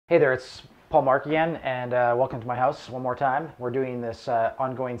Hey there, it's Paul Mark again, and welcome to my house one more time. We're doing this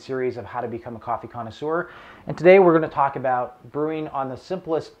ongoing series of how to become a coffee connoisseur, and today we're going to talk about brewing on the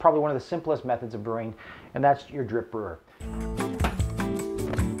simplest, probably one of the simplest methods of brewing, and that's your drip brewer.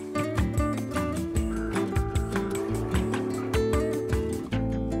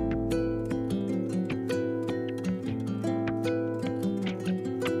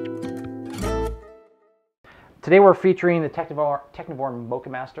 Today we're featuring the Technivorm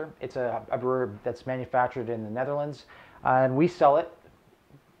Moccamaster. It's a brewer that's manufactured in the Netherlands, and we sell it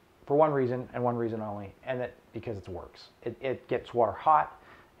for one reason and one reason only, and that because it works. It gets water hot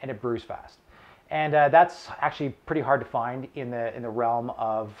and it brews fast, and that's actually pretty hard to find in the realm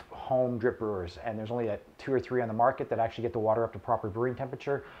of home drip brewers. And there's only 2 or 3 on the market that actually get the water up to proper brewing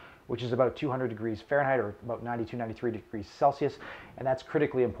temperature, which is about 200 degrees Fahrenheit or about 92, 93 degrees Celsius, and that's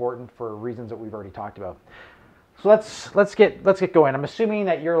critically important for reasons that we've already talked about. So let's get going. I'm assuming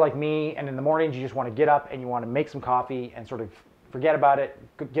that you're like me, and in the mornings you just want to get up and you want to make some coffee and sort of forget about it,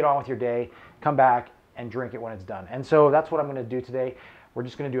 get on with your day, come back and drink it when it's done. And so that's what I'm going to do today. We're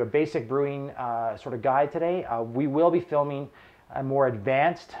just going to do a basic brewing sort of guide today. We will be filming more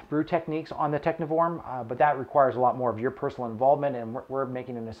advanced brew techniques on the Technivorm, but that requires a lot more of your personal involvement, and we're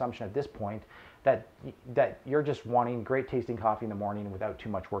making an assumption at this point that you're just wanting great tasting coffee in the morning without too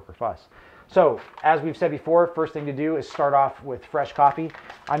much work or fuss. So, as we've said before, first thing to do is start off with fresh coffee.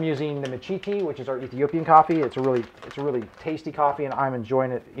 I'm using the Michiti, which is our Ethiopian coffee. It's a really tasty coffee, and I'm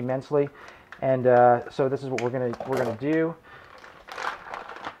enjoying it immensely. And so this is what we're gonna do.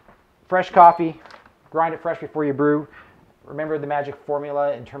 Fresh coffee, grind it fresh before you brew. Remember the magic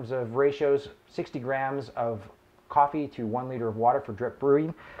formula in terms of ratios: 60 grams of coffee to 1 liter of water for drip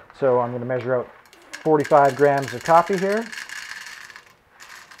brewing. So I'm going to measure out 45 grams of coffee here.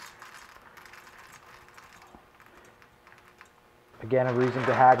 Again, a reason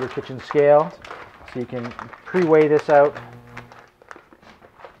to have your kitchen scale, so you can pre-weigh this out.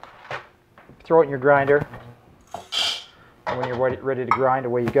 Throw it in your grinder, and when you're ready to grind,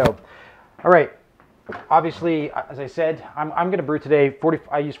 away you go. All right. Obviously, as I said, I'm going to brew today.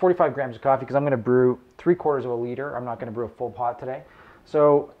 I use 45 grams of coffee because I'm going to brew 3/4 of a liter. I'm not going to brew a full pot today.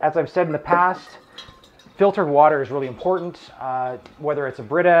 So, as I've said in the past, filtered water is really important. Whether it's a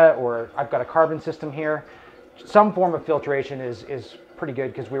Brita or I've got a carbon system here, some form of filtration is pretty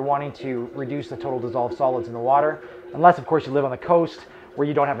good because we're wanting to reduce the total dissolved solids in the water. Unless, of course, you live on the coast where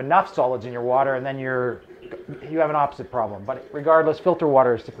you don't have enough solids in your water, and then you have an opposite problem. But regardless, filter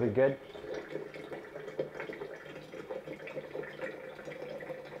water is typically good.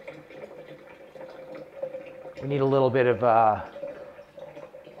 We need a little bit of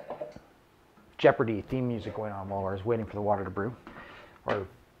Jeopardy theme music going on while we're waiting for the water to brew or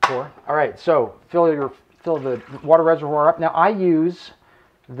pour. All right, so fill the water reservoir up. Now I use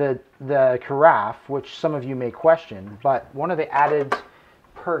the carafe, which some of you may question, but one of the added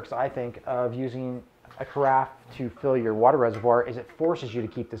perks I think of using a carafe to fill your water reservoir is it forces you to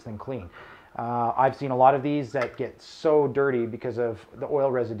keep this thing clean. I've seen a lot of these that get so dirty because of the oil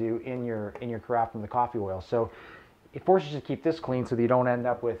residue in your carafe from the coffee oil. So it forces you to keep this clean so that you don't end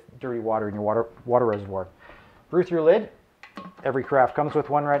up with dirty water in your water reservoir. Brew through lid. Every carafe comes with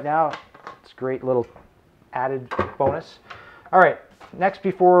one right now. It's a great little added bonus. All right, next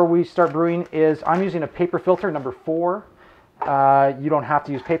before we start brewing is I'm using a paper filter, number 4. You don't have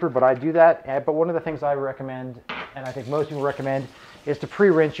to use paper, but I do that. But one of the things I recommend, and I think most people recommend, is to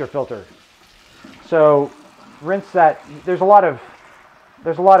pre-rinse your filter. So rinse that. There's a lot of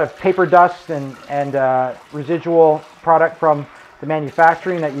paper dust and residual product from the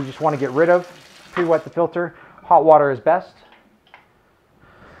manufacturing that you just want to get rid of. Pre-wet the filter. Hot water is best.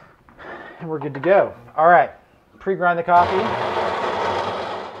 And we're good to go. All right, pre-grind the coffee.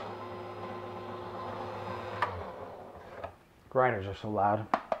 Grinders are so loud.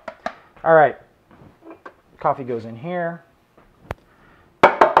 All right, coffee goes in here.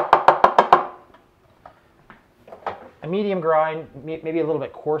 A medium grind, maybe a little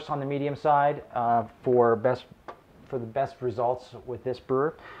bit coarse on the medium side for the best results with this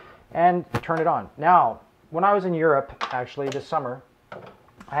brewer, and turn it on. Now, when I was in Europe, actually this summer,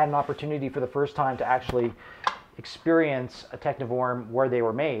 I had an opportunity for the first time to actually experience a Technivorm where they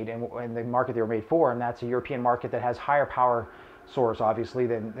were made and the market they were made for, and that's a European market that has higher power source, obviously,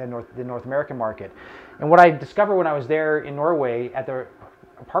 than the North American market. And what I discovered when I was there in Norway at the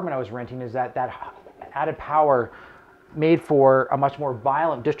apartment I was renting is that added power made for a much more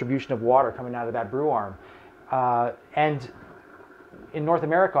violent distribution of water coming out of that brew arm. And in North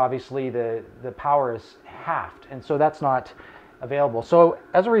America, obviously, the power is halved, and so that's not available. So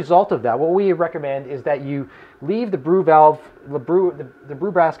as a result of that, what we recommend is that you leave the brew valve, the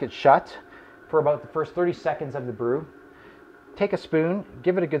brew basket shut for about the first 30 seconds of the brew. Take a spoon,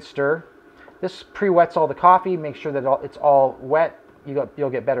 give it a good stir. This pre-wets all the coffee, make sure that it's all wet. You'll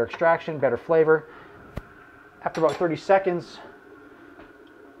get better extraction, better flavor. After about 30 seconds,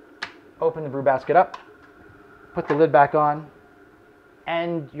 open the brew basket up, put the lid back on,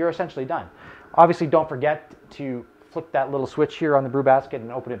 and you're essentially done. Obviously, don't forget to flick that little switch here on the brew basket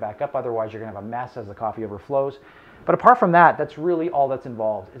and open it back up. Otherwise, you're going to have a mess as the coffee overflows. But apart from that, that's really all that's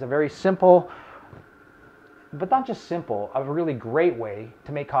involved. It's a very simple, but not just simple, a really great way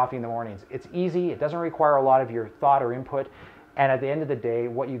to make coffee in the mornings. It's easy. It doesn't require a lot of your thought or input. And at the end of the day,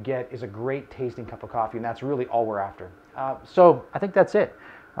 what you get is a great tasting cup of coffee, and that's really all we're after. So I think that's it.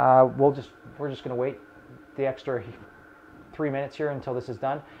 We're just going to wait the extra 3 minutes here until this is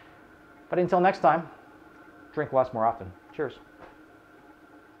done. But until next time, drink less more often. Cheers.